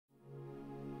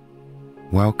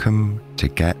Welcome to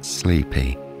Get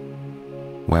Sleepy,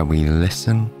 where we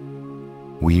listen,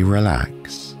 we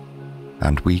relax,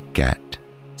 and we get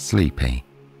sleepy.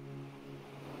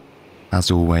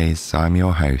 As always, I'm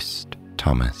your host,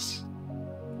 Thomas.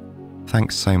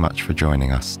 Thanks so much for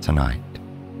joining us tonight.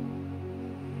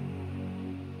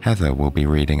 Heather will be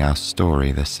reading our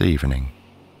story this evening,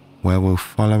 where we'll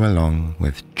follow along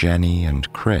with Jennie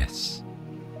and Kris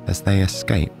as they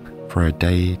escape for a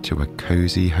day to a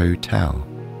cozy hotel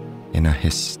in a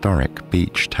historic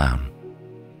beach town.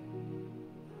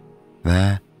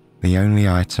 There, the only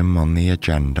item on the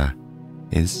agenda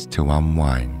is to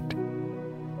unwind.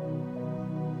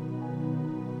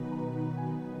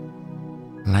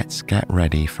 Let's get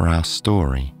ready for our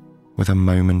story with a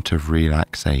moment of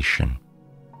relaxation.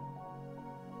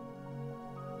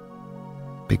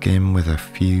 Begin with a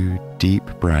few deep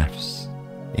breaths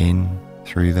in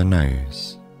through the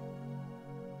nose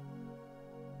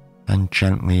and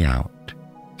gently out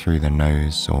through the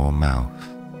nose or mouth.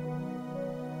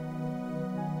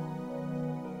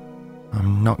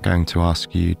 I'm not going to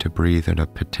ask you to breathe at a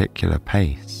particular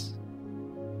pace.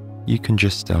 You can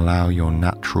just allow your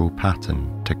natural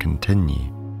pattern to continue.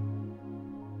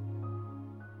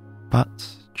 But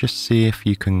just see if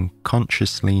you can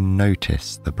consciously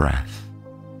notice the breath.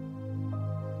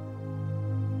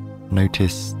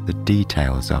 Notice the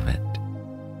details of it.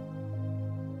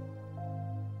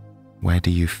 Where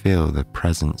do you feel the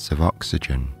presence of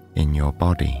oxygen in your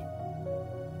body?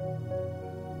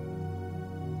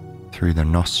 Through the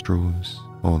nostrils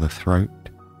or the throat?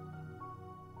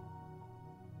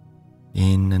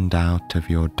 In and out of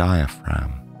your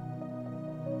diaphragm?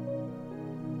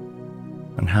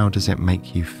 And how does it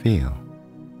make you feel?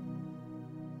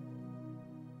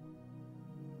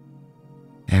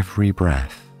 Every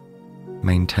breath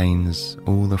maintains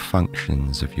all the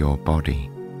functions of your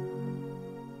body,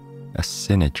 a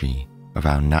synergy of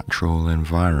our natural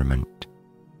environment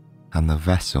and the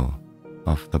vessel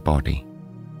of the body.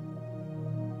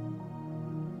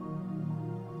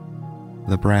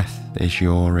 The breath is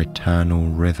your eternal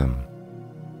rhythm,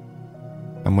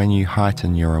 and when you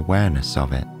heighten your awareness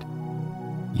of it,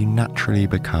 you naturally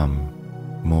become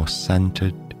more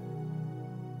centered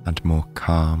and more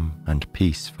calm and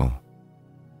peaceful.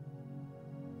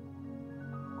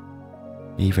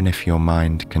 Even if your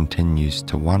mind continues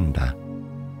to wander,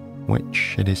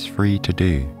 which it is free to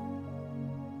do,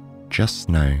 just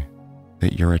know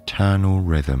that your eternal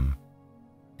rhythm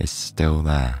is still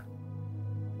there.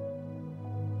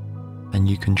 And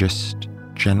you can just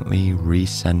gently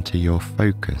recenter your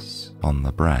focus on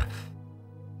the breath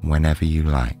whenever you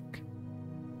like.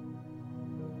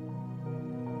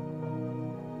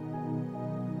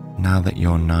 Now that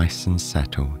you're nice and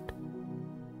settled,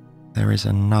 there is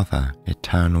another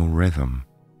eternal rhythm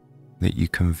that you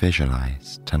can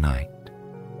visualize tonight.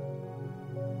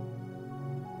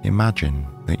 Imagine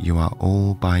that you are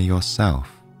all by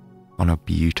yourself on a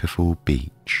beautiful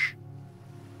beach.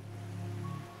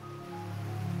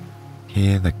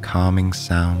 Hear the calming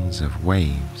sounds of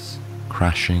waves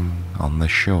crashing on the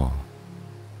shore.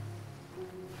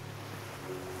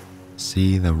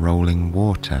 See the rolling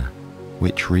water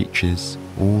which reaches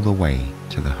all the way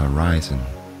to the horizon,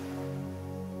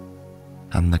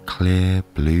 and the clear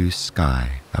blue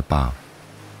sky above.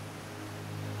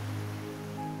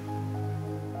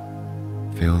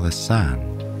 Feel the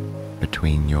sand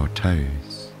between your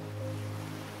toes.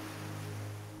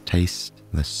 Taste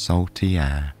the salty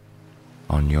air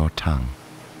on your tongue.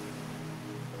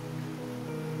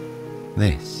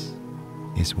 This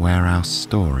is where our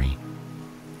story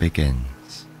begins.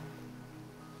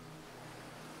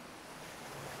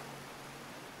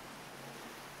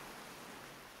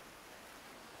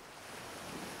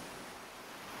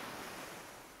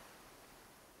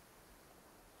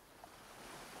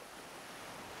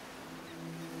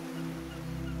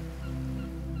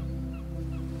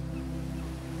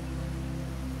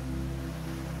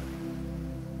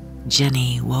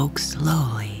 Jennie woke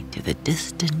slowly to the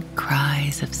distant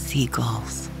cries of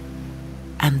seagulls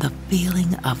and the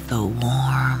feeling of the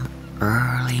warm,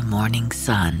 early morning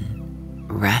sun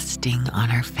resting on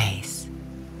her face.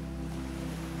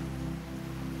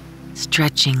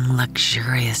 Stretching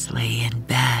luxuriously in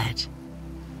bed,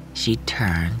 she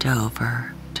turned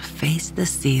over to face the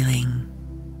ceiling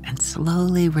and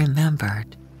slowly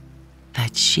remembered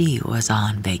that she was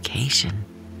on vacation.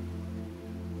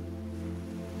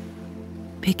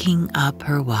 Picking up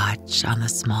her watch on the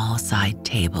small side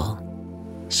table,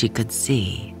 she could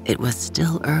see it was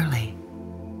still early.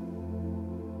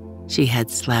 She had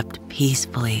slept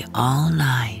peacefully all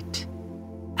night,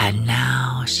 and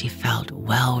now she felt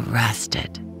well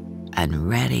rested and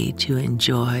ready to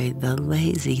enjoy the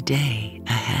lazy day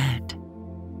ahead.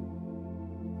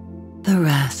 The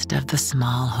rest of the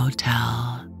small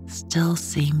hotel still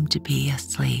seemed to be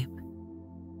asleep.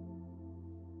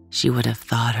 She would have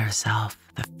thought herself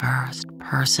the first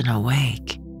person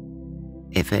awake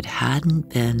if it hadn't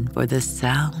been for the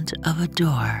sound of a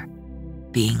door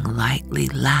being lightly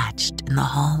latched in the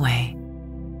hallway,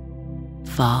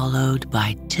 followed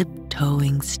by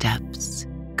tiptoeing steps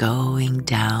going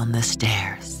down the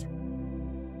stairs.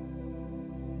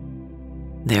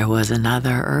 There was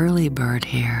another early bird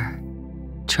here,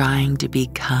 trying to be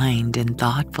kind and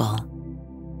thoughtful.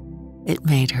 It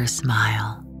made her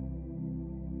smile.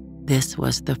 This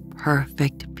was the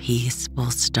perfect,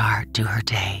 peaceful start to her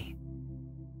day.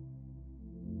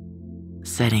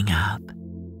 Sitting up,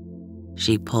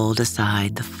 she pulled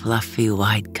aside the fluffy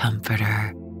white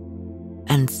comforter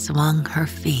and swung her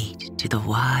feet to the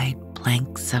wide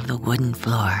planks of the wooden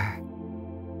floor.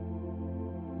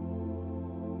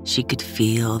 She could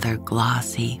feel their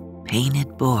glossy,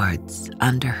 painted boards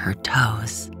under her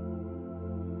toes,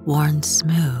 worn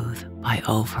smooth by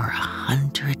over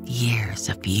 100 years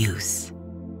of use.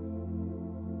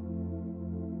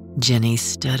 Jennie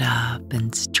stood up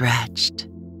and stretched,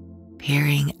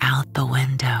 peering out the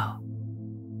window.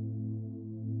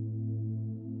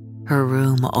 Her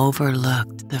room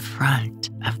overlooked the front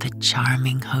of the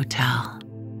charming hotel.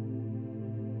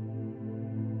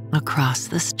 Across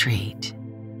the street,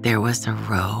 there was a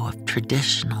row of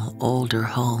traditional older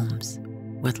homes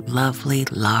with lovely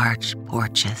large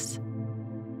porches.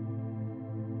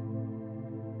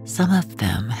 Some of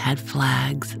them had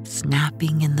flags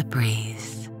snapping in the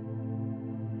breeze.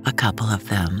 A couple of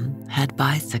them had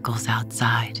bicycles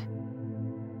outside.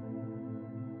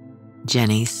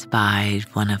 Jennie spied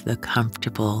one of the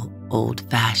comfortable,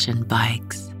 old-fashioned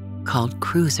bikes called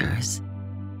cruisers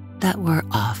that were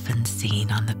often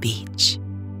seen on the beach.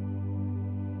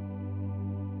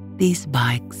 These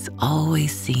bikes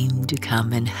always seemed to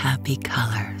come in happy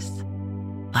colors,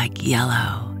 like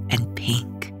yellow and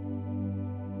pink.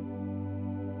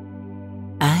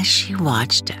 As she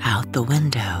watched out the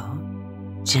window,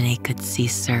 Jennie could see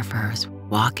surfers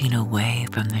walking away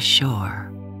from the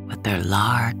shore with their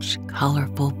large,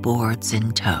 colorful boards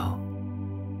in tow.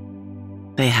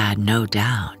 They had no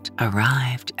doubt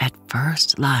arrived at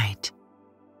first light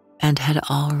and had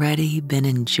already been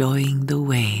enjoying the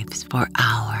waves for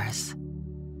hours.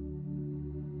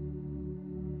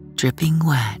 Dripping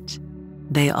wet,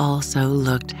 they also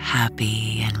looked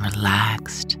happy and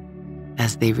relaxed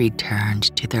as they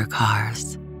returned to their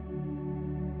cars.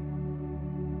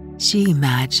 She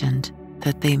imagined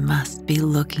that they must be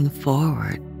looking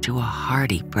forward to a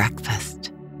hearty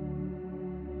breakfast.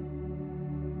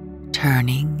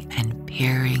 Turning and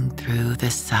peering through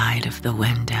the side of the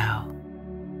window,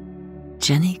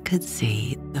 Jennie could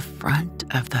see the front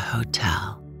of the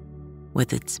hotel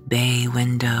with its bay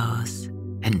windows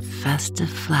and festive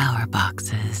flower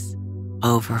boxes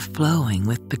overflowing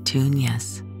with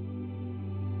petunias.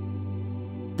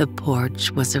 The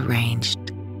porch was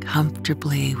arranged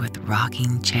comfortably with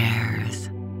rocking chairs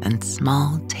and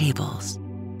small tables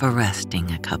for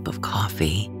resting a cup of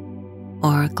coffee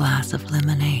or a glass of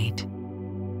lemonade.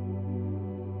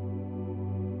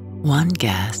 One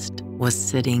guest was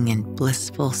sitting in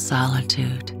blissful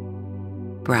solitude,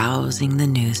 browsing the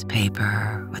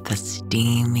newspaper with a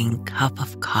steaming cup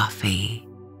of coffee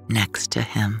next to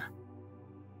him.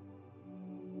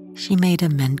 She made a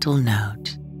mental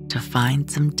note to find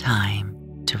some time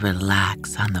to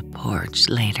relax on the porch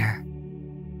later.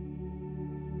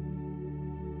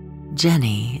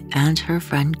 Jennie and her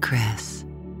friend Kris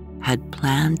had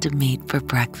planned to meet for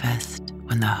breakfast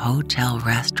when the hotel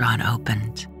restaurant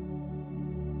opened.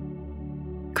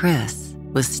 Kris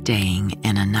was staying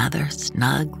in another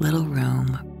snug little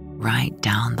room right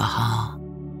down the hall.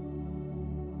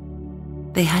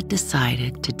 They had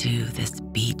decided to do this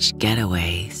beach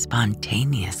getaway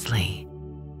spontaneously,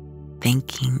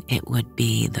 thinking it would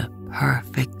be the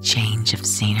perfect change of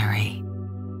scenery.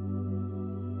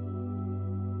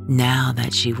 Now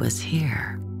that she was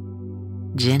here,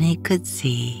 Jennie could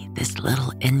see this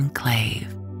little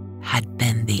enclave had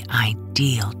been the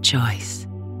ideal choice.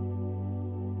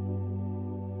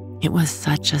 It was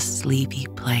such a sleepy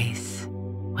place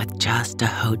with just a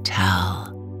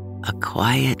hotel, a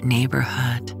quiet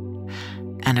neighborhood,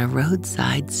 and a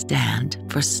roadside stand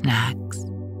for snacks,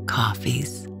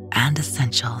 coffees, and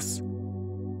essentials.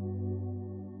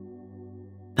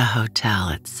 The hotel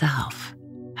itself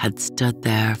had stood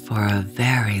there for a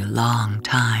very long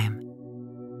time,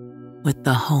 with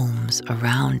the homes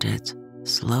around it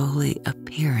slowly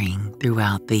appearing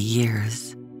throughout the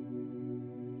years.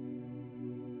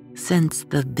 Since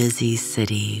the busy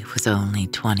city was only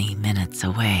 20 minutes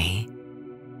away,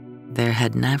 there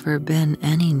had never been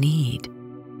any need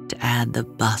to add the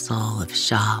bustle of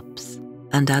shops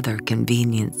and other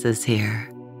conveniences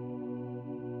here.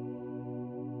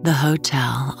 The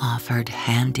hotel offered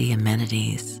handy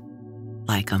amenities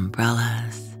like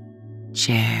umbrellas,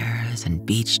 chairs, and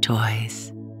beach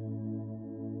toys.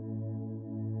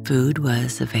 Food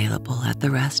was available at the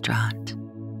restaurant,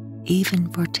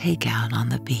 even for takeout on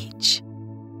the beach.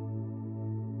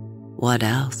 What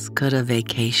else could a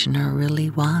vacationer really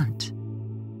want?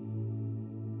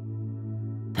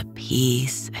 The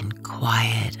peace and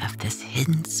quiet of this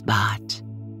hidden spot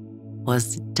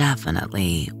was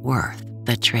definitely worth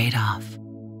the trade-off.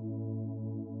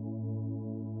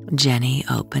 Jennie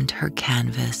opened her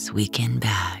canvas weekend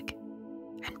bag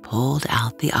and pulled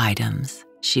out the items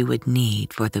she would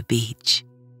need for the beach.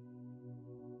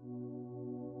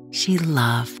 She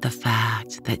loved the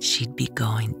fact that she'd be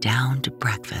going down to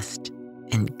breakfast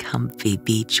in comfy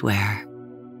beachwear.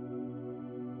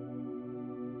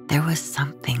 There was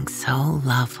something so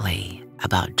lovely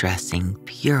about dressing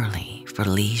purely for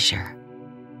leisure.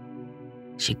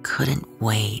 She couldn't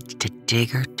wait to dig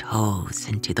her toes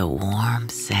into the warm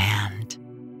sand.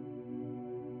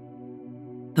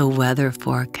 The weather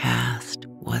forecast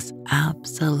was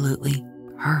absolutely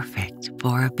perfect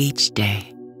for a beach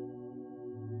day.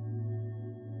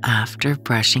 After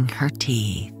brushing her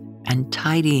teeth and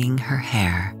tidying her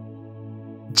hair,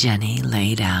 Jennie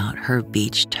laid out her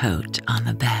beach tote on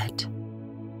the bed.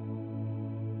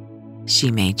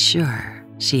 She made sure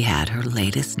she had her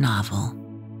latest novel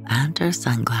and her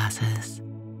sunglasses,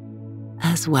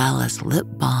 as well as lip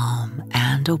balm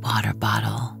and a water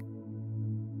bottle.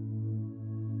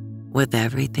 With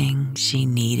everything she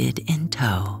needed in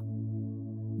tow,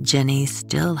 Jennie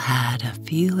still had a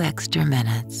few extra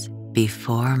minutes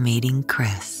before meeting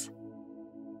Kris.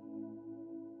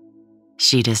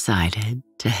 She decided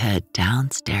to head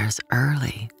downstairs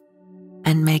early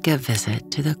and make a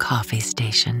visit to the coffee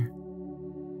station.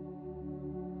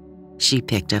 She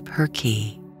picked up her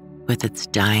key with its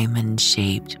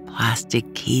diamond-shaped plastic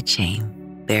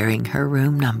keychain bearing her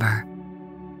room number.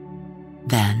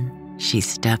 Then she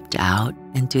stepped out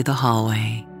into the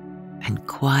hallway and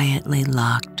quietly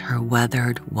locked her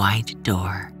weathered white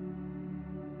door.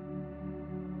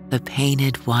 The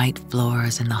painted white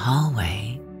floors in the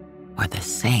hallway were the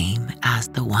same as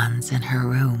the ones in her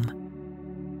room.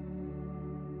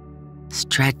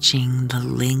 Stretching the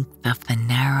length of the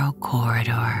narrow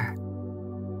corridor,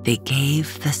 they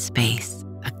gave the space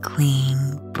a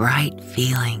clean, bright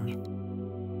feeling.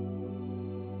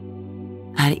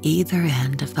 At either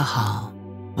end of the hall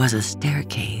was a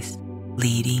staircase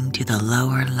leading to the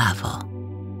lower level.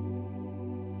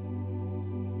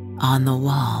 On the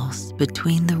walls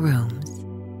between the rooms,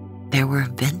 there were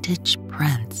vintage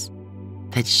prints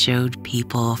that showed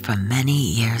people from many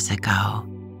years ago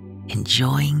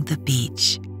enjoying the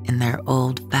beach in their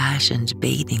old-fashioned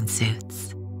bathing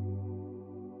suits.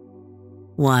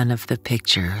 One of the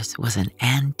pictures was an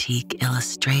antique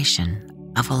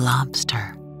illustration of a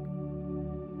lobster.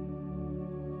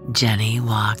 Jennie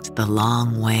walked the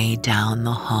long way down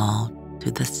the hall to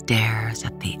the stairs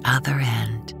at the other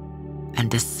end and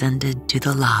descended to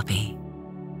the lobby.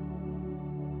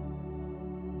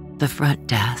 The front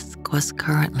desk was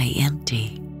currently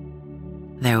empty.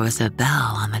 There was a bell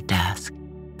on the desk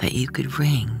that you could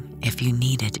ring if you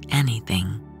needed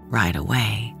anything right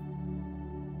away.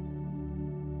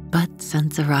 But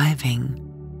since arriving,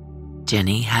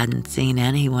 Jennie hadn't seen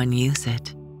anyone use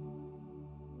it.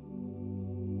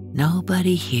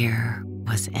 Nobody here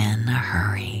was in a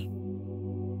hurry.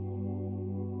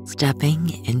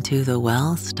 Stepping into the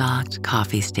well-stocked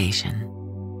coffee station,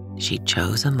 she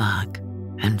chose a mug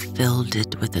and filled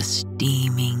it with a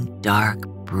steaming dark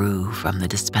brew from the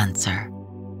dispenser.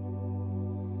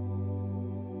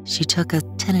 She took a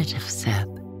tentative sip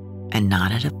and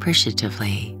nodded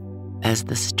appreciatively as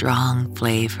the strong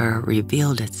flavor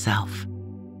revealed itself.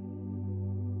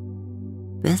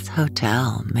 This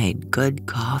hotel made good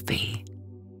coffee.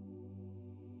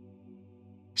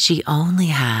 She only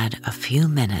had a few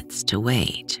minutes to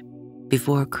wait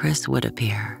before Kris would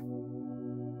appear.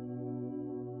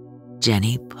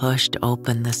 Jennie pushed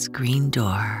open the screen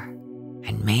door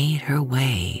and made her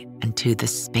way into the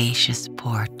spacious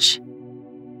porch.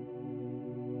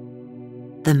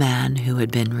 The man who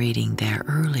had been reading there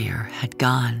earlier had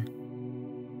gone.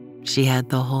 She had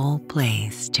the whole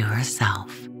place to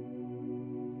herself.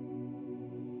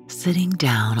 Sitting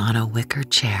down on a wicker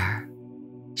chair,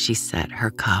 she set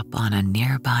her cup on a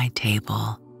nearby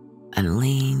table and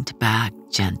leaned back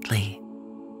gently.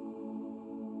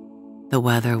 The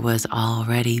weather was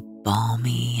already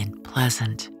balmy and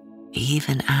pleasant,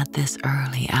 even at this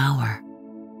early hour.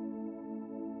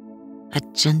 A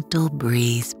gentle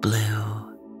breeze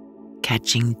blew,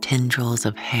 catching tendrils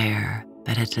of hair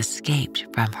that had escaped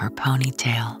from her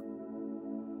ponytail.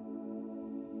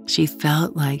 She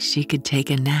felt like she could take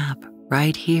a nap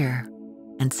right here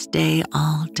and stay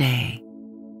all day,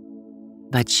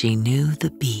 but she knew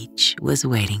the beach was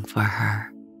waiting for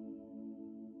her.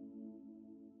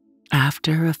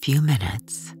 After a few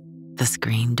minutes, the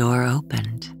screen door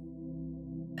opened,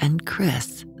 and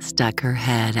Kris stuck her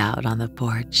head out on the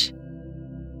porch.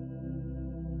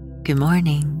 "Good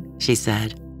morning," she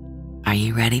said. "Are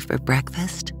you ready for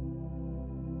breakfast?"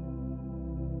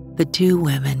 The two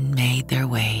women made their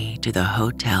way to the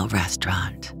hotel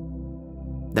restaurant.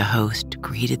 The host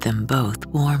greeted them both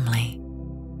warmly.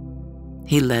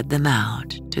 He led them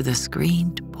out to the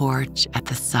screened porch at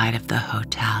the side of the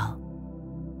hotel.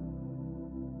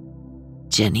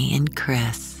 Jennie and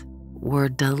Kris were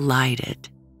delighted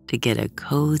to get a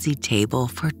cozy table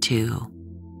for two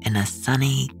in a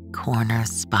sunny corner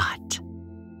spot.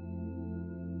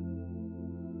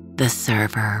 The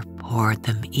server poured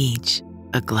them each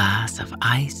a glass of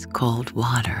ice-cold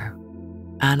water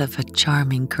out of a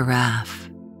charming carafe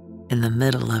in the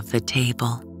middle of the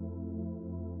table.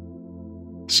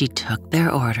 She took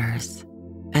their orders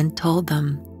and told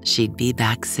them she'd be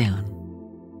back soon.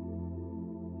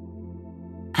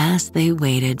 As they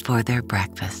waited for their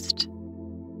breakfast,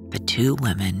 the two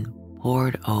women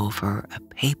pored over a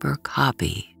paper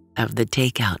copy of the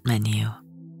takeout menu.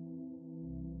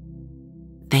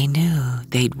 They knew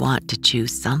they'd want to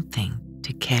choose something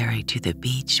to carry to the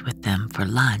beach with them for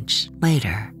lunch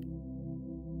later.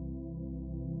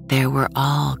 There were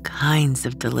all kinds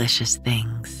of delicious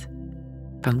things,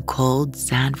 from cold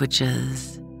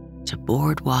sandwiches to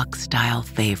boardwalk-style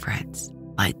favorites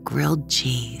like grilled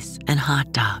cheese and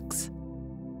hot dogs.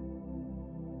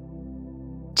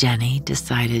 Jennie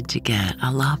decided to get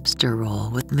a lobster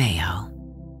roll with mayo,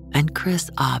 and Kris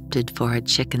opted for a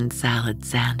chicken salad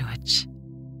sandwich.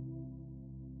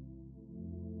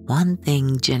 One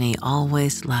thing Jennie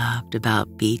always loved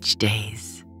about beach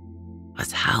days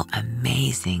was how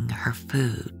amazing her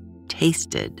food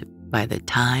tasted by the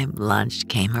time lunch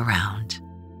came around.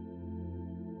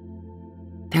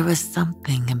 There was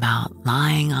something about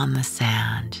lying on the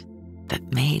sand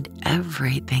that made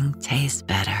everything taste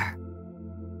better.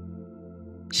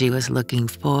 She was looking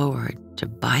forward to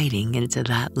biting into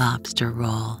that lobster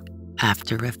roll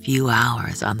after a few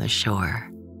hours on the shore.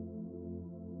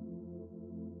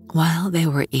 While they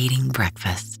were eating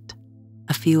breakfast,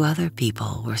 a few other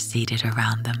people were seated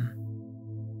around them.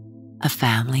 A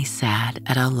family sat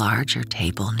at a larger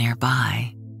table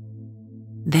nearby.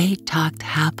 They talked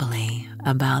happily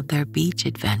about their beach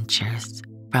adventures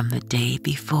from the day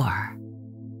before.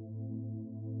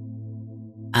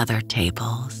 Other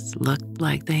tables looked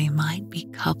like they might be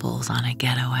couples on a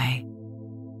getaway,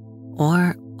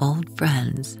 or old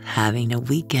friends having a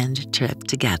weekend trip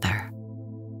together.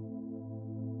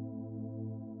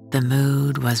 The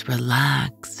mood was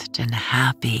relaxed and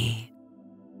happy.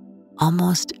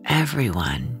 Almost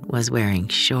everyone was wearing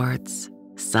shorts,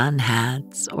 sun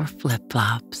hats, or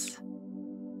flip-flops.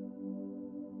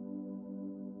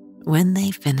 When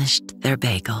they finished their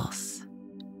bagels,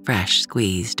 fresh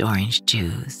squeezed orange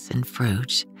juice, and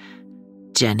fruit,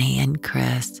 Jennie and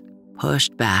Kris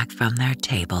pushed back from their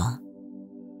table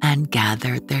and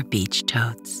gathered their beach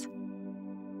totes.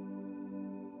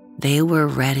 They were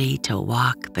ready to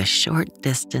walk the short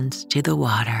distance to the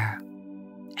water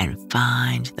and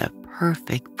find the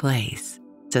perfect place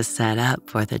to set up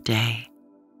for the day.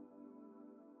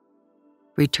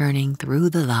 Returning through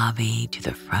the lobby to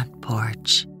the front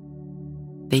porch,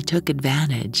 they took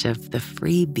advantage of the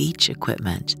free beach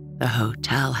equipment the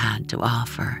hotel had to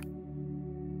offer.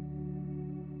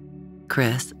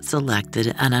 Kris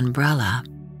selected an umbrella,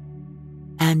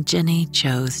 and Jennie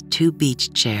chose 2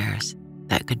 beach chairs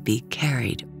that could be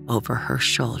carried over her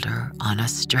shoulder on a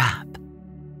strap.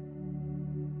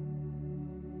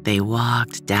 They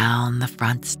walked down the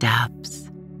front steps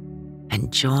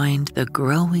and joined the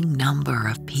growing number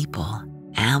of people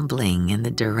ambling in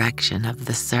the direction of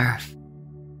the surf.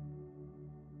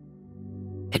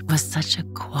 It was such a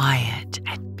quiet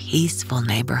and peaceful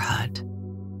neighborhood.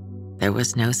 There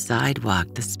was no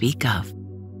sidewalk to speak of.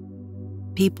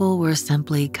 People were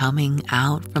simply coming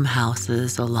out from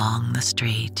houses along the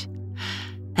street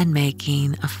and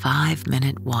making a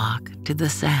 5-minute walk to the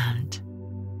sand,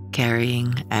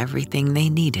 carrying everything they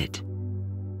needed.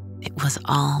 It was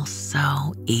all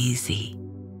so easy.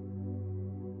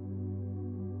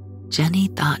 Jennie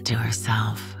thought to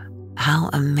herself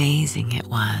how amazing it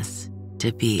was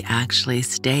to be actually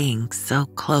staying so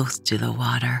close to the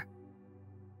water.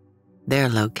 Their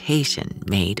location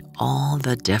made all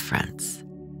the difference.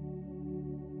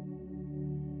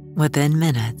 Within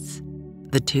minutes,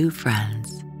 the two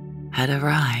friends had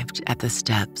arrived at the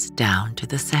steps down to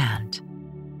the sand,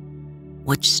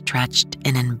 which stretched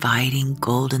an inviting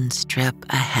golden strip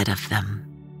ahead of them.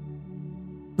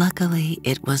 Luckily,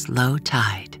 it was low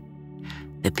tide.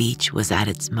 The beach was at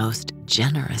its most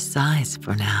generous size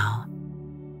for now.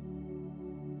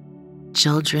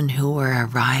 Children who were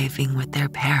arriving with their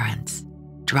parents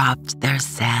dropped their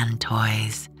sand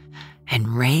toys and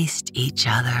raced each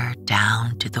other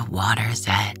down to the water's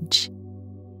edge.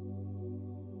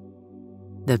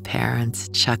 The parents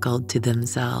chuckled to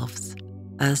themselves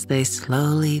as they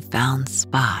slowly found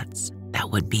spots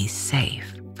that would be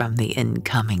safe from the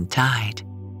incoming tide,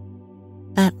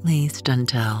 at least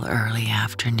until early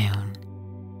afternoon.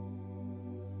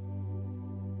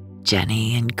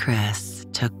 Jennie and Kris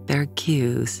took their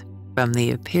cues from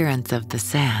the appearance of the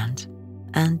sand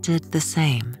and did the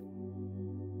same.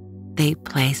 They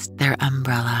placed their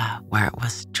umbrella where it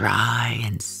was dry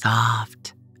and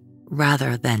soft,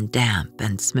 rather than damp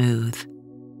and smooth.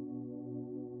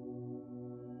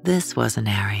 This was an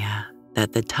area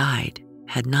that the tide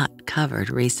had not covered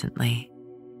recently.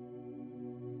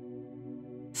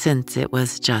 Since it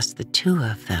was just the two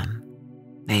of them,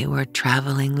 they were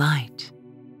traveling light.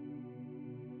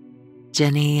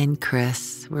 Jennie and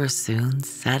Kris were soon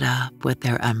set up with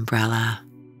their umbrella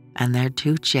and their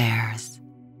two chairs,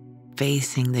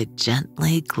 facing the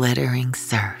gently glittering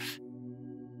surf.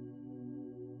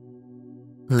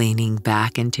 Leaning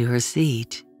back into her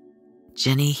seat,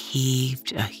 Jennie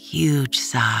heaved a huge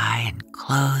sigh and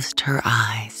closed her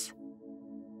eyes.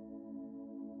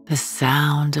 The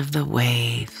sound of the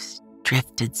waves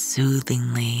drifted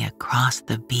soothingly across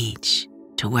the beach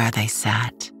to where they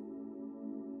sat,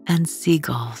 and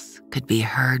seagulls could be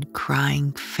heard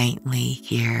crying faintly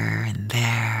here and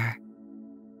there.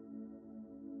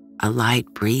 A light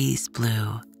breeze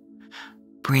blew,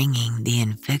 bringing the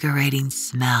invigorating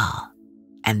smell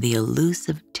and the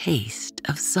elusive taste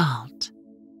of salt.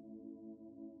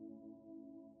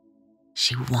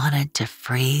 She wanted to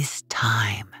freeze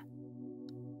time.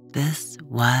 This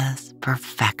was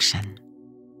perfection.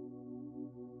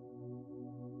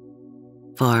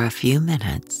 For a few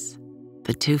minutes,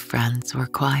 the two friends were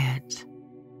quiet,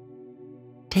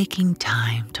 taking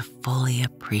time to fully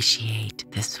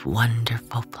appreciate this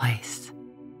wonderful place.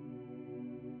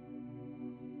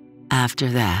 After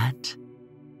that,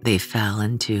 they fell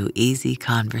into easy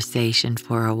conversation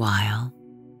for a while,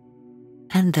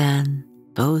 and then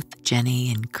both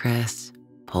Jennie and Kris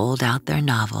pulled out their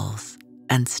novels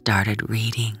and started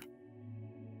reading.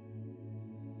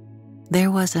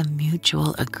 There was a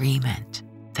mutual agreement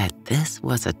that this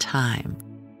was a time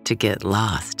to get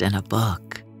lost in a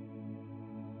book.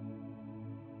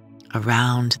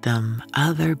 Around them,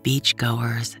 other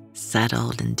beachgoers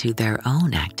settled into their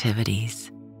own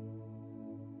activities.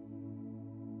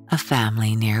 A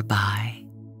family nearby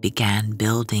began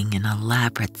building an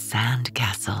elaborate sand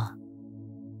castle.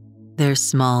 Their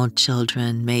small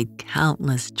children made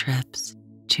countless trips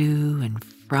to and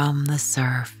from the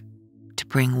surf to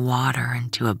bring water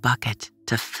into a bucket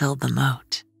to fill the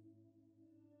moat.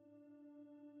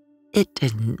 It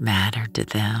didn't matter to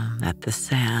them that the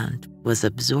sand was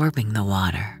absorbing the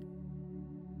water.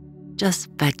 Just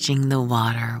fetching the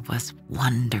water was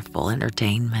wonderful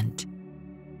entertainment.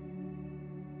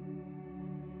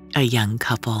 A young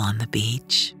couple on the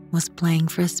beach was playing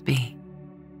frisbee.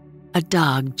 A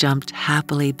dog jumped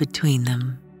happily between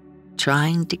them,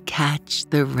 trying to catch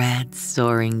the red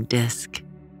soaring disc.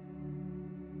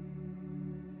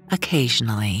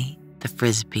 Occasionally, the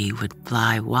frisbee would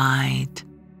fly wide,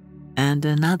 and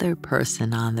another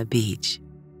person on the beach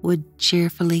would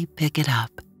cheerfully pick it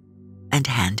up and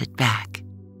hand it back.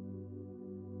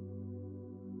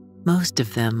 Most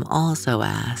of them also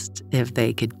asked if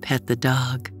they could pet the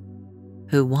dog,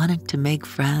 who wanted to make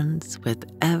friends with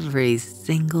every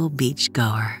single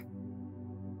beachgoer.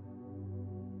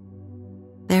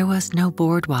 There was no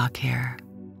boardwalk here.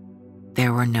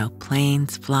 There were no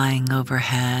planes flying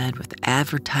overhead with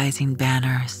advertising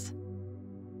banners.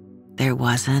 There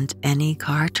wasn't any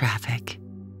car traffic.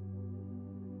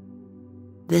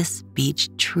 This beach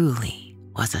truly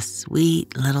was a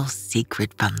sweet little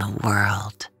secret from the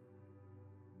world.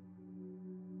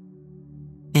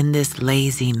 In this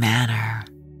lazy manner,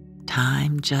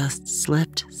 time just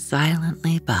slipped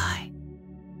silently by.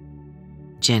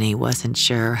 Jennie wasn't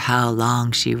sure how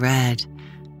long she read,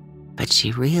 but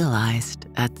she realized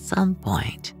at some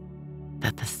point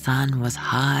that the sun was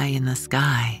high in the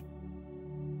sky,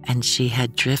 and she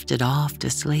had drifted off to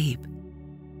sleep,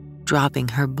 dropping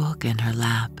her book in her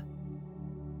lap.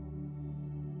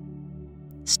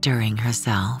 Stirring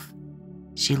herself,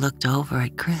 she looked over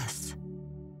at Kris,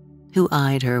 who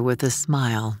eyed her with a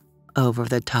smile over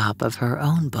the top of her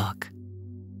own book.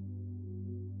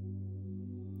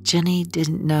 Jennie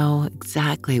didn't know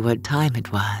exactly what time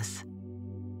it was,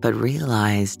 but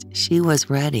realized she was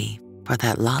ready for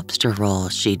that lobster roll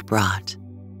she'd brought.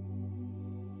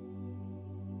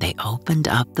 They opened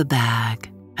up the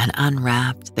bag and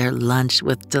unwrapped their lunch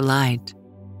with delight,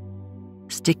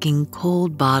 sticking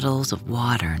cold bottles of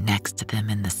water next to them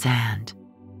in the sand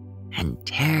and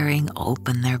tearing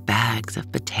open their bags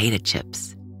of potato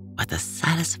chips with a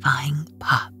satisfying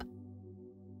pop.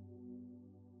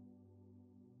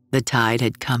 The tide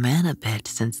had come in a bit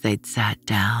since they'd sat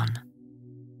down.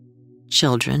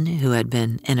 Children who had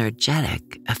been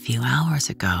energetic a few hours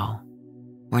ago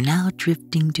were now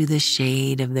drifting to the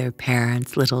shade of their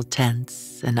parents' little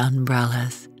tents and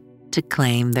umbrellas to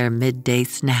claim their midday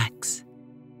snacks.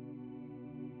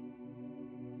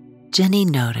 Jennie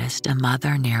noticed a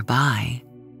mother nearby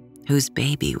whose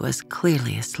baby was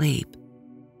clearly asleep,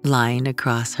 lying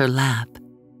across her lap.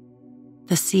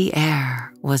 The sea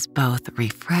air was both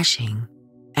refreshing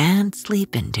and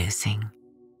sleep-inducing.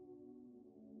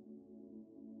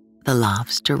 The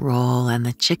lobster roll and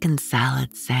the chicken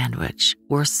salad sandwich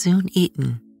were soon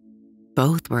eaten.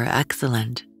 Both were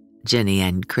excellent, Jennie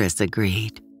and Kris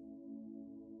agreed.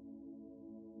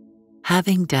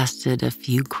 Having dusted a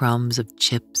few crumbs of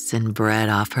chips and bread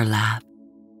off her lap,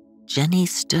 Jennie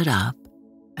stood up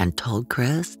and told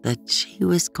Kris that she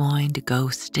was going to go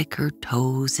stick her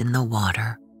toes in the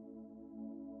water.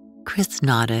 Kris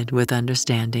nodded with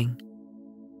understanding.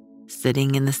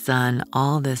 Sitting in the sun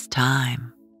all this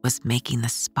time was making the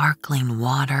sparkling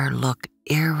water look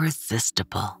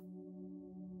irresistible.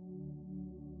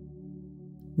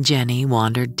 Jennie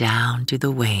wandered down to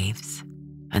the waves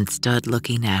and stood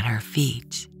looking at her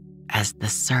feet as the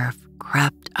surf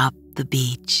crept up the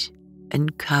beach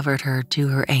and covered her to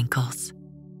her ankles.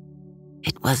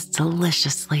 It was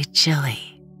deliciously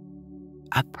chilly,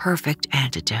 a perfect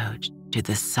antidote to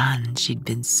the sun she'd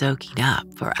been soaking up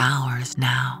for hours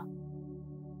now.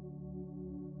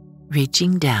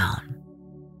 Reaching down,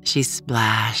 she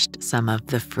splashed some of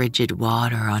the frigid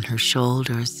water on her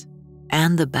shoulders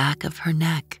and the back of her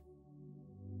neck.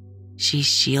 She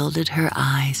shielded her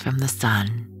eyes from the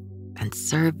sun and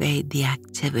surveyed the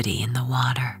activity in the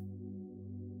water.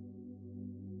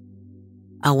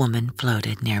 A woman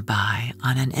floated nearby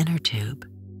on an inner tube,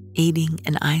 eating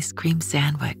an ice cream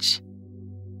sandwich.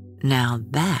 Now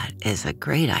that is a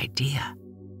great idea,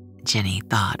 Jennie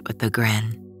thought with a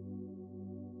grin.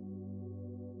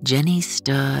 Jennie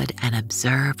stood and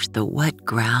observed the wet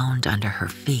ground under her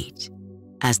feet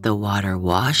as the water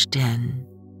washed in,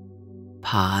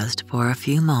 paused for a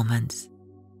few moments,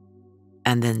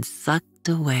 and then sucked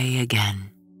away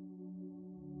again.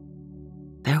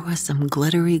 There was some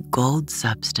glittery gold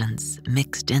substance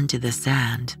mixed into the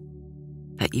sand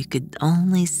that you could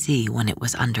only see when it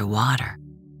was underwater.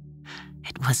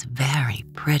 It was very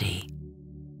pretty.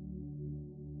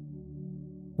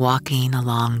 Walking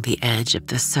along the edge of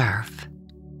the surf,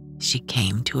 she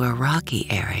came to a rocky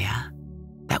area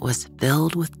that was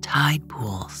filled with tide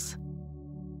pools.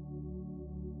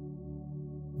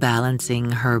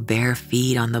 Balancing her bare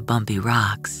feet on the bumpy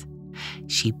rocks,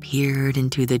 she peered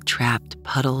into the trapped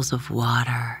puddles of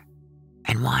water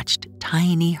and watched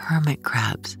tiny hermit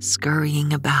crabs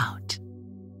scurrying about.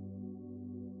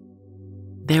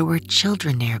 There were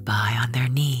children nearby on their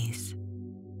knees,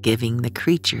 giving the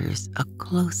creatures a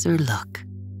closer look.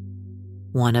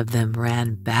 One of them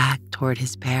ran back toward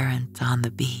his parents on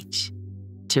the beach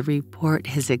to report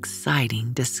his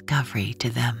exciting discovery to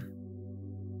them.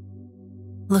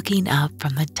 Looking up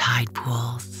from the tide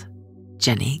pools,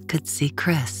 Jennie could see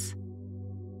Kris,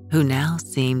 who now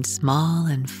seemed small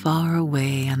and far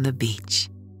away on the beach.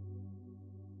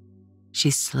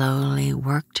 She slowly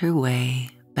worked her way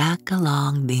back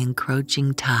along the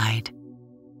encroaching tide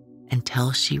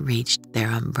until she reached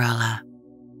their umbrella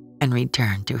and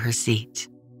returned to her seat.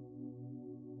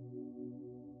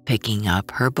 Picking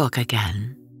up her book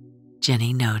again,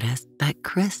 Jennie noticed that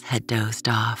Kris had dozed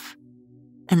off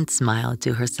and smiled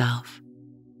to herself.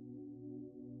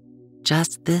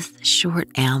 Just this short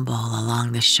amble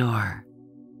along the shore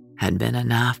had been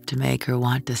enough to make her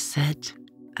want to sit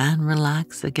and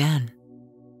relax again.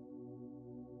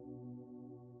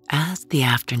 As the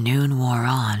afternoon wore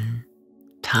on,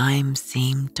 time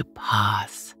seemed to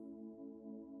pause.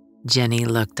 Jennie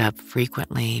looked up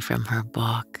frequently from her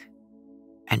book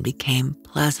and became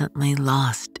pleasantly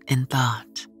lost in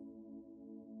thought.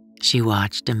 She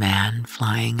watched a man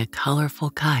flying a colorful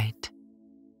kite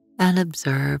and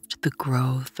observed the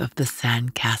growth of the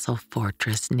sandcastle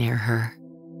fortress near her.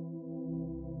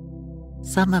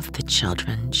 Some of the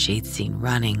children she'd seen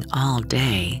running all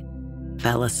day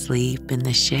fell asleep in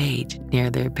the shade near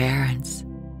their parents.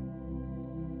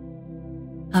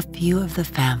 A few of the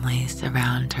families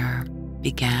around her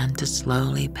began to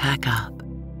slowly pack up,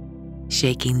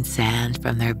 shaking sand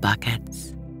from their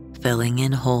buckets, filling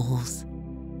in holes,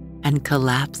 and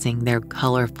collapsing their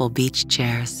colorful beach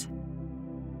chairs.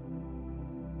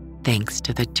 Thanks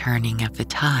to the turning of the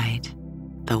tide,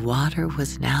 the water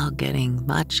was now getting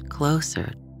much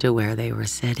closer to where they were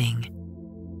sitting.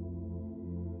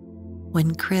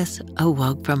 When Kris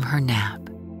awoke from her nap,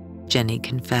 Jennie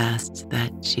confessed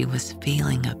that she was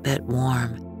feeling a bit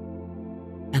warm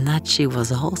and that she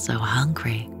was also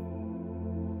hungry.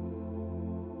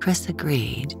 Kris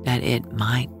agreed that it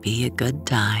might be a good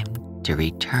time to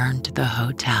return to the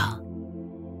hotel,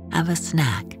 have a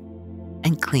snack,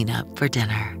 and clean up for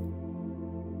dinner.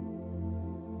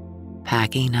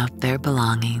 Packing up their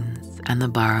belongings and the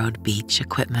borrowed beach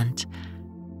equipment,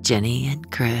 Jennie and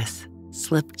Kris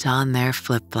slipped on their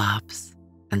flip-flops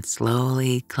and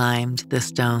slowly climbed the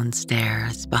stone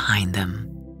stairs behind them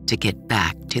to get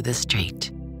back to the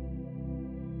street.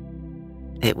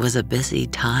 It was a busy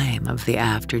time of the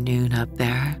afternoon up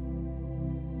there.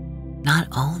 Not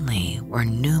only were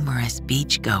numerous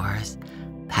beachgoers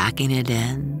packing it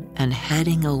in and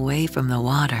heading away from the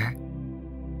water,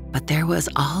 but there was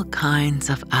all kinds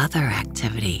of other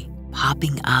activity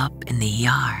popping up in the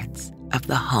yards of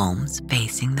the homes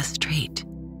facing the street.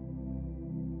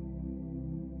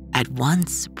 At one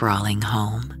sprawling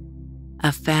home,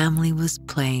 a family was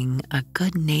playing a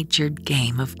good-natured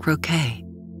game of croquet.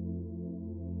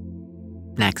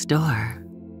 Next door,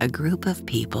 a group of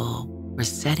people were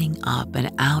setting up an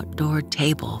outdoor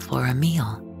table for a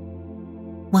meal,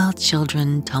 while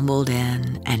children tumbled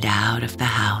in and out of the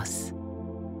house.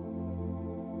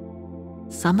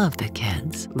 Some of the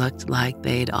kids looked like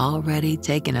they'd already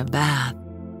taken a bath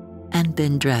and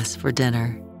been dressed for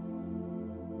dinner.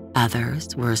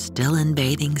 Others were still in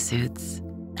bathing suits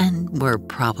and were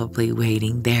probably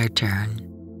waiting their turn.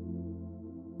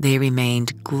 They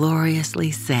remained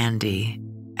gloriously sandy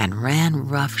and ran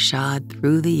roughshod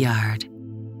through the yard,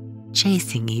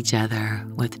 chasing each other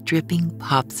with dripping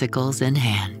popsicles in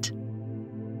hand.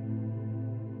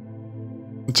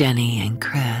 Jennie and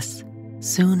Kris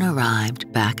soon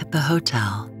arrived back at the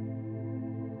hotel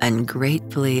and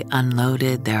gratefully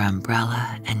unloaded their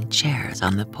umbrella and chairs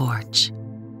on the porch.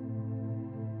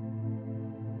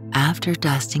 After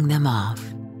dusting them off,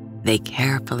 they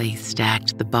carefully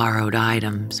stacked the borrowed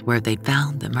items where they'd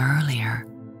found them earlier,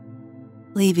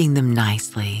 leaving them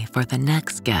nicely for the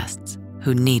next guests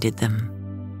who needed them.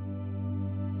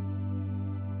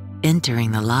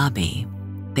 Entering the lobby,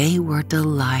 they were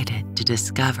delighted to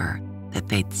discover that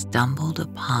they'd stumbled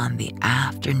upon the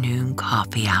afternoon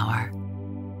coffee hour.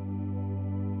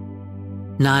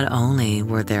 Not only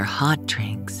were there hot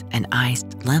drinks and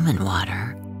iced lemon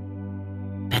water,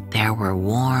 but there were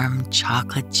warm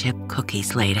chocolate chip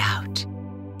cookies laid out,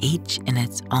 each in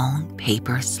its own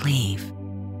paper sleeve.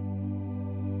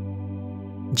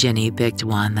 Jennie picked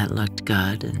one that looked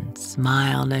good and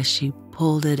smiled as she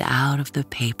pulled it out of the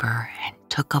paper and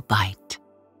took a bite.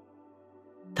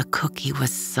 The cookie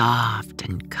was soft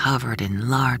and covered in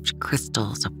large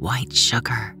crystals of white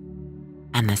sugar,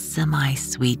 and the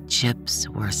semi-sweet chips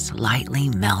were slightly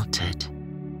melted.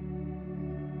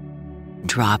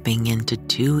 Dropping into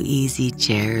two easy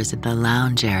chairs in the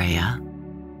lounge area,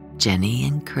 Jennie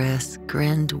and Kris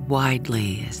grinned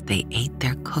widely as they ate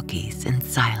their cookies in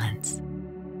silence.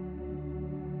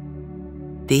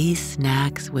 These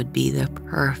snacks would be the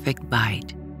perfect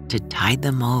bite to tide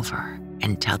them over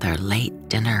until their late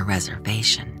dinner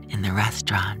reservation in the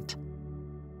restaurant.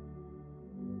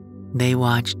 They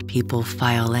watched people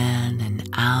file in and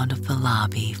out of the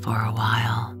lobby for a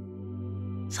while.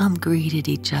 Some greeted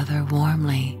each other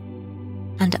warmly,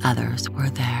 and others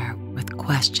were there with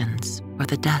questions for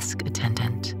the desk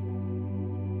attendant.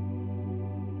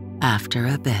 After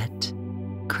a bit,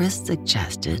 Kris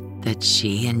suggested that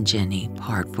she and Jennie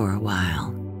part for a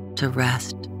while to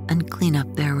rest and clean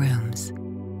up their rooms.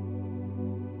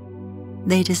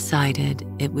 They decided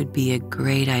it would be a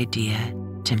great idea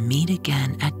to meet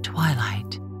again at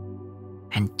twilight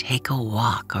and take a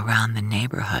walk around the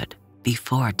neighborhood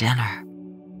before dinner.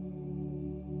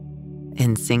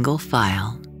 In single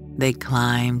file, they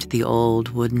climbed the old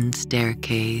wooden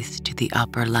staircase to the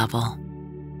upper level.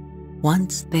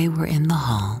 Once they were in the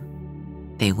hall,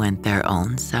 they went their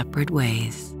own separate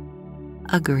ways,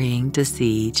 agreeing to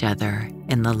see each other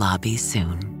in the lobby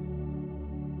soon.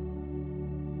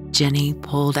 Jennie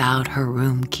pulled out her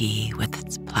room key with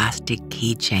its plastic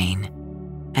keychain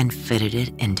and fitted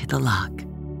it into the lock.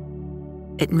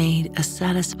 It made a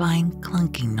satisfying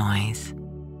clunking noise,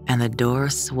 and the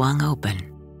door swung open.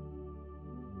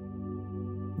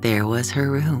 There was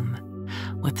her room,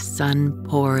 with sun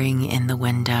pouring in the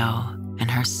window and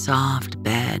her soft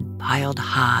bed piled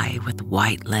high with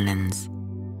white linens.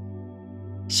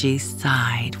 She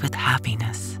sighed with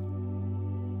happiness.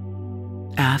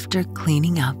 After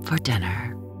cleaning up for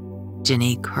dinner,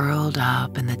 Jennie curled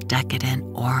up in the decadent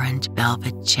orange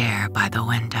velvet chair by the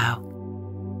window.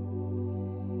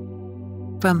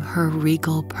 From her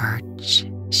regal perch,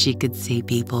 she could see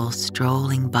people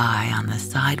strolling by on the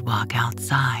sidewalk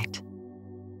outside.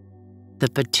 The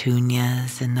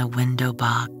petunias in the window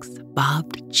box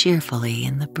bobbed cheerfully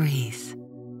in the breeze.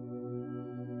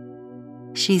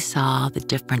 She saw the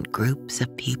different groups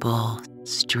of people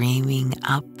streaming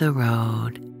up the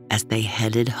road as they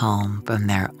headed home from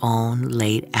their own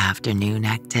late afternoon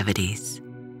activities.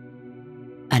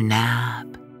 A nap,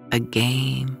 a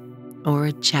game, or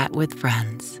a chat with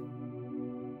friends.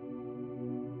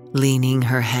 Leaning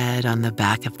her head on the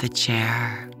back of the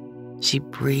chair, she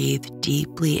breathed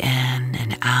deeply in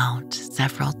and out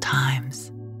several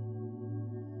times.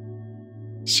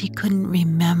 She couldn't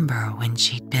remember when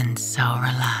she'd been so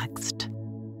relaxed.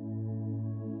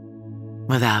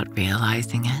 Without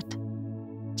realizing it,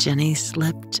 Jennie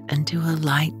slipped into a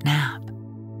light nap.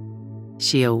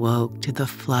 She awoke to the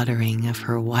fluttering of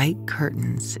her white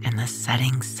curtains in the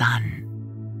setting sun.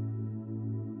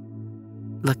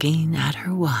 Looking at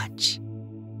her watch,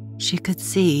 she could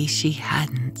see she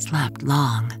hadn't slept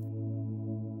long.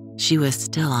 She was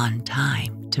still on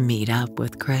time to meet up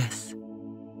with Kris.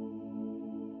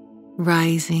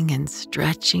 Rising and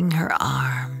stretching her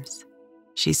arms,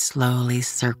 she slowly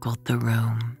circled the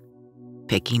room,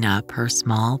 picking up her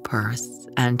small purse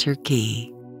and her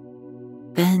key.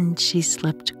 Then she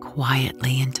slipped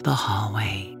quietly into the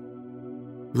hallway,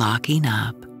 locking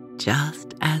up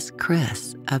just as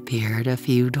Kris appeared a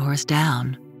few doors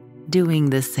down, doing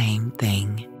the same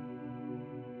thing.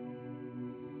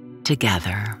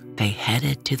 Together, they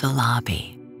headed to the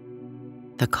lobby.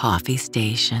 The coffee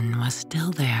station was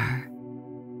still there,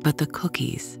 but the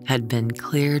cookies had been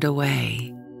cleared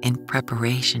away in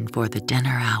preparation for the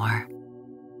dinner hour.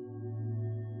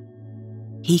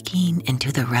 Peeking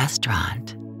into the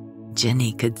restaurant,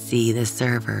 Jennie could see the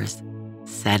servers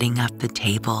setting up the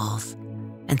tables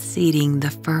and seating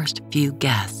the first few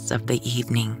guests of the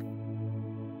evening.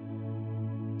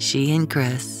 She and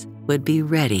Kris would be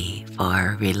ready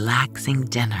for a relaxing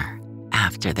dinner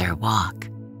after their walk.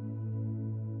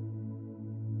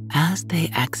 As they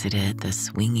exited the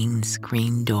swinging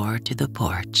screen door to the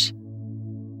porch,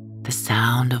 the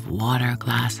sound of water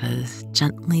glasses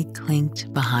gently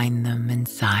clinked behind them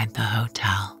inside the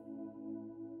hotel.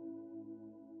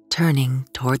 Turning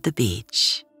toward the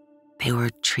beach, they were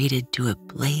treated to a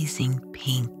blazing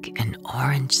pink and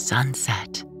orange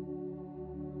sunset.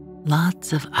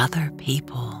 Lots of other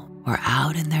people were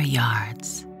out in their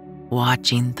yards,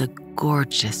 watching the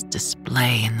gorgeous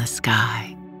display in the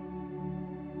sky.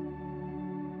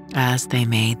 As they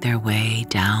made their way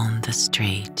down the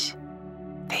street,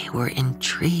 they were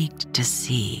intrigued to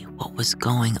see what was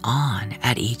going on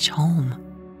at each home.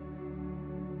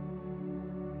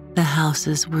 The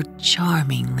houses were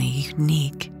charmingly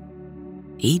unique.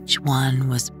 Each one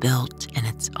was built in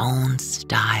its own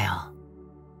style,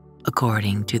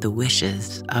 according to the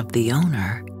wishes of the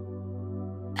owner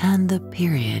and the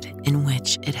period in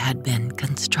which it had been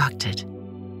constructed.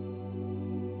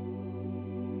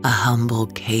 A humble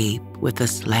cape with a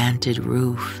slanted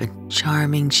roof and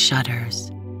charming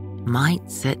shutters might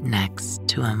sit next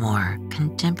to a more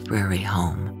contemporary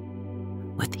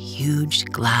home with huge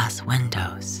glass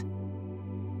windows.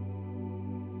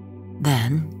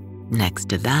 Then, next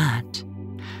to that,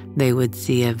 they would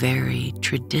see a very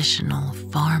traditional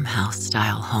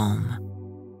farmhouse-style home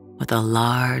with a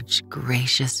large,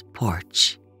 gracious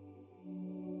porch.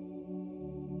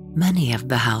 Many of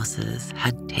the houses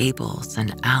had tables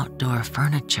and outdoor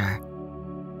furniture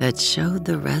that showed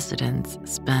the residents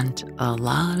spent a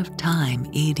lot of time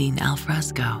eating al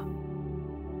fresco.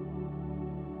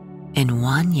 In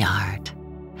one yard,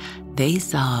 they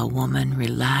saw a woman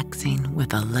relaxing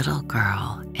with a little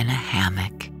girl in a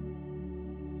hammock.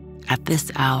 At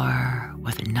this hour,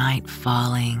 with night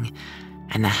falling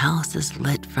and the houses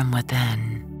lit from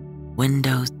within,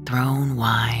 windows thrown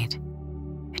wide,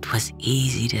 it was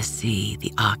easy to see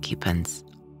the occupants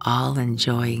all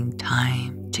enjoying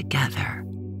time together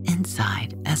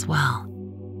inside as well.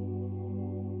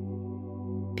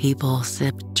 People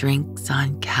sipped drinks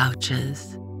on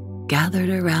couches, gathered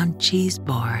around cheese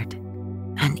board,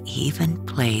 and even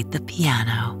played the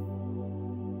piano.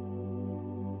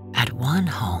 At one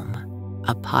home,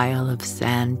 a pile of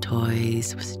sand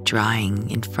toys was drying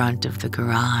in front of the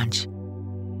garage,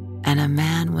 and a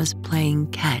man was playing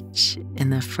catch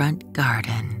in the front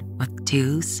garden with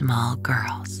two small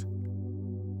girls.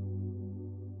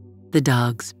 The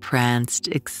dogs pranced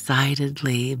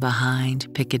excitedly behind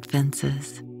picket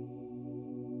fences.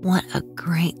 What a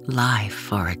great life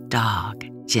for a dog,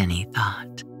 Jennie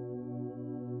thought.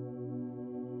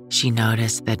 She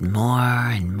noticed that more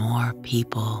and more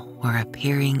people were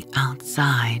appearing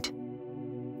outside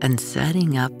and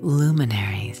setting up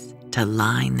luminaries to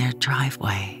line their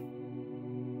driveway.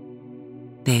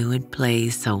 They would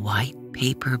place a white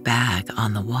paper bag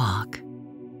on the walk,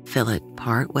 fill it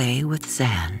partway with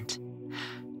sand,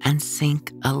 and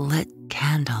sink a lit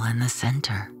candle in the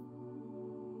center.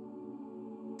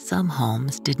 Some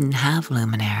homes didn't have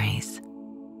luminaries,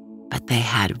 but they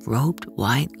had roped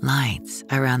white lights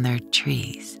around their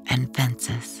trees and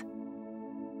fences.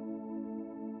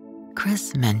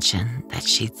 Kris mentioned that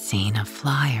she'd seen a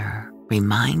flyer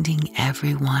reminding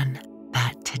everyone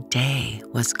that today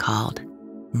was called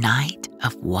Night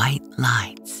of White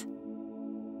Lights,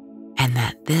 and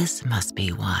that this must be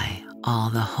why all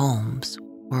the homes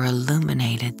were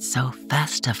illuminated so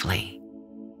festively.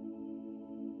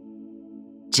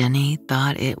 Jennie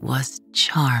thought it was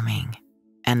charming,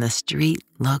 and the street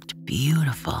looked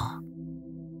beautiful.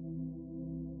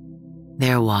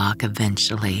 Their walk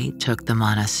eventually took them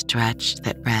on a stretch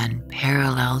that ran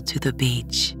parallel to the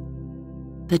beach.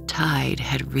 The tide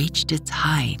had reached its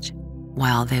height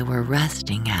while they were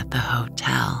resting at the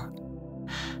hotel,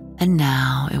 and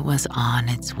now it was on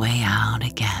its way out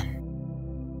again.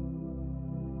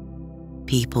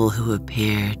 People who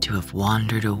appeared to have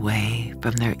wandered away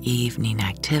from their evening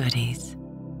activities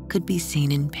could be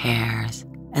seen in pairs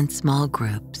and small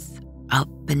groups up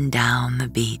and down the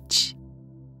beach,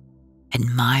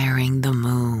 admiring the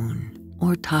moon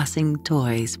or tossing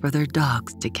toys for their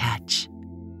dogs to catch.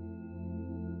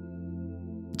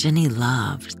 Jennie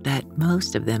loved that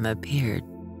most of them appeared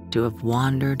to have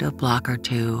wandered a block or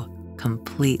two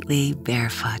completely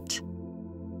barefoot.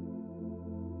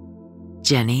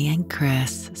 Jennie and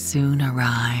Kris soon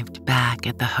arrived back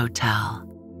at the hotel,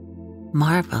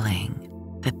 marveling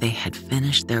that they had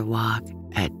finished their walk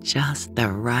at just the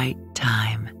right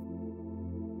time.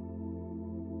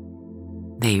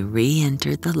 They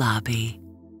re-entered the lobby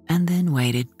and then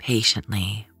waited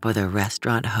patiently for the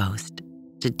restaurant host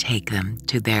to take them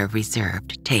to their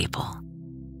reserved table.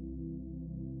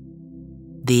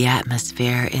 The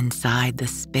atmosphere inside the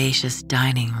spacious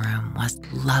dining room was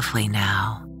lovely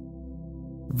now.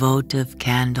 Votive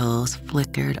candles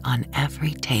flickered on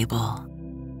every table,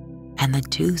 and the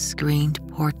two screened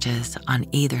porches on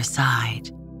either side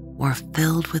were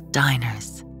filled with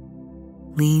diners,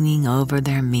 leaning over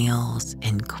their meals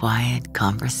in quiet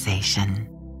conversation.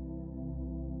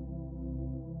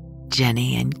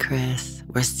 Jennie and Kris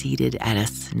were seated at a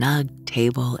snug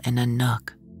table in a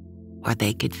nook where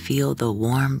they could feel the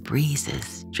warm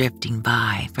breezes drifting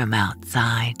by from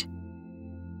outside.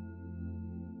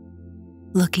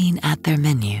 Looking at their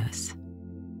menus,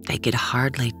 they could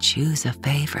hardly choose a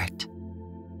favorite.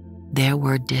 There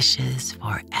were dishes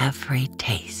for every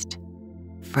taste: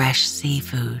 fresh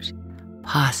seafood,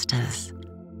 pastas,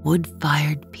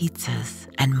 wood-fired pizzas,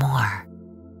 and more.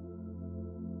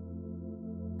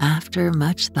 After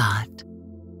much thought,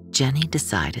 Jennie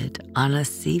decided on a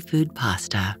seafood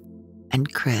pasta,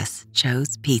 and Kris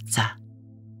chose pizza.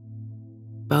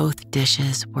 Both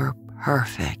dishes were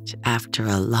perfect after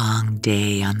a long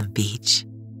day on the beach.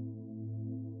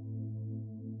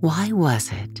 Why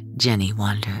was it, Jennie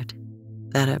wondered,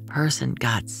 that a person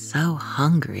got so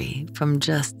hungry from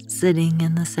just sitting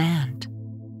in the sand?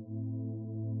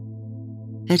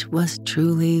 It was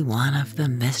truly one of the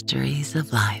mysteries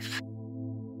of life.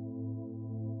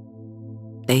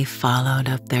 They followed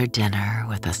up their dinner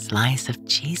with a slice of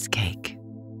cheesecake.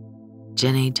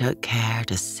 Jennie took care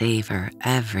to savor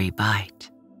every bite,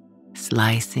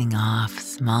 slicing off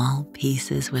small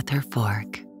pieces with her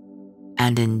fork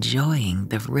and enjoying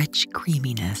the rich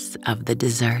creaminess of the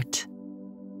dessert.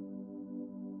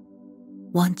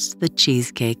 Once the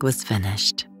cheesecake was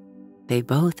finished, they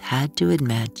both had to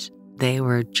admit they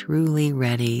were truly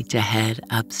ready to head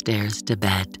upstairs to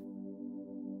bed.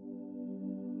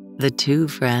 The two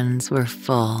friends were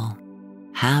full,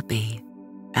 happy,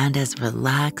 and as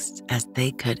relaxed as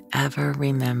they could ever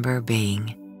remember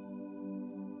being.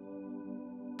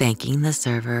 Thanking the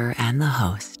server and the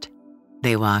host,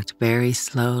 They walked very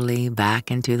slowly back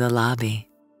into the lobby.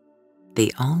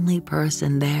 The only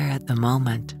person there at the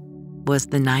moment was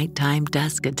the nighttime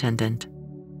desk attendant.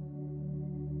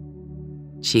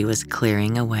 She was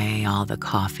clearing away all the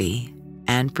coffee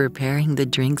and preparing the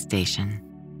drink station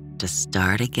to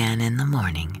start again in the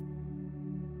morning.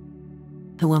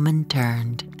 The woman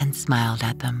turned and smiled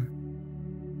at them.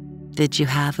 "Did you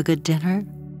have a good dinner?"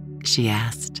 she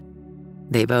asked.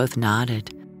 They both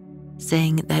nodded,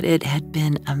 saying that it had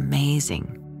been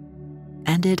amazing.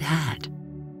 And it had.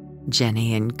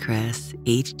 Jennie and Kris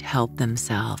each helped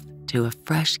themselves to a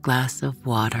fresh glass of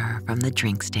water from the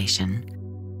drink station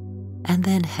and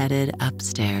then headed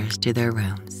upstairs to their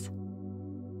rooms.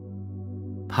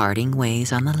 Parting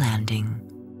ways on the landing,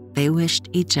 they wished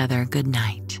each other good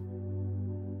night.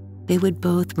 They would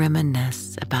both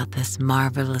reminisce about this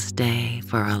marvelous day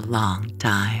for a long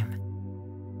time.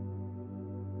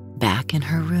 Back in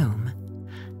her room,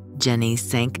 Jennie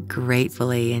sank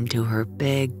gratefully into her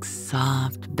big,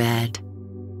 soft bed.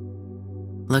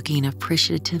 Looking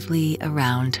appreciatively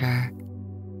around her,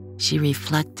 she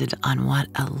reflected on what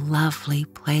a lovely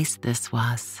place this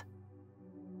was.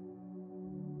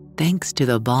 Thanks to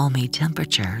the balmy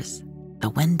temperatures, the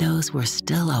windows were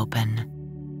still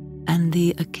open, and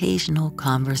the occasional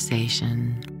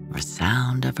conversation or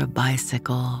sound of a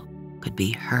bicycle could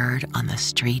be heard on the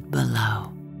street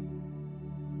below.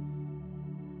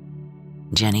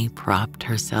 Jennie propped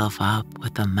herself up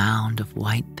with a mound of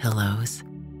white pillows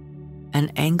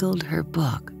and angled her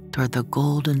book toward the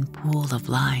golden pool of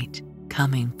light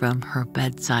coming from her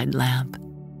bedside lamp.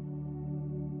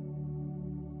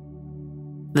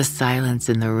 The silence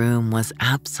in the room was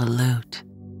absolute,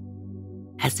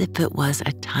 as if it was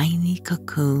a tiny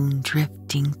cocoon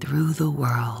drifting through the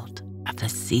world of the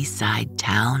seaside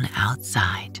town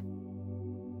outside.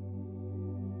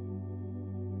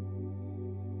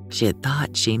 She had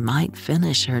thought she might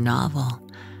finish her novel,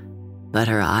 but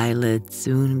her eyelids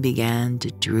soon began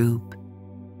to droop,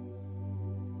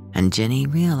 and Jennie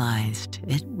realized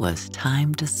it was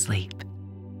time to sleep.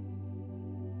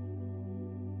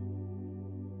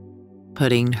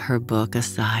 Putting her book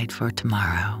aside for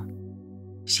tomorrow,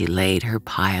 she laid her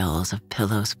piles of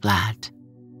pillows flat,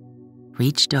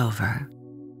 reached over,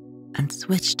 and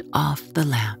switched off the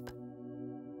lamp.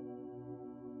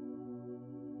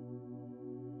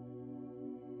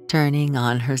 Turning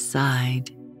on her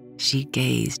side, she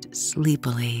gazed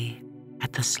sleepily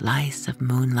at the slice of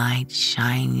moonlight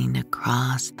shining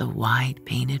across the white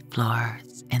painted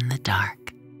floors in the dark.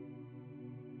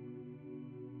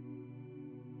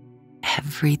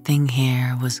 Everything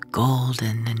here was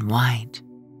golden and white,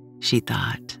 she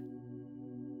thought.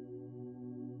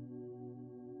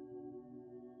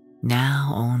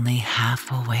 Now only half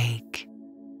awake,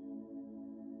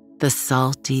 the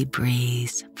salty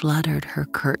breeze fluttered her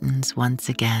curtains once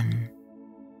again.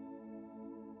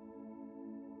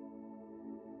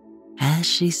 As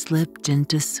she slipped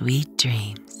into sweet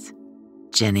dreams,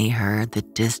 Jennie heard the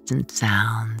distant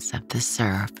sounds of the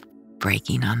surf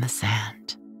breaking on the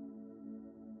sand.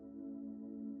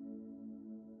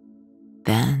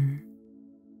 Then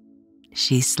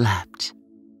she slept.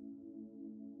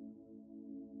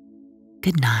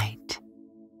 Good night.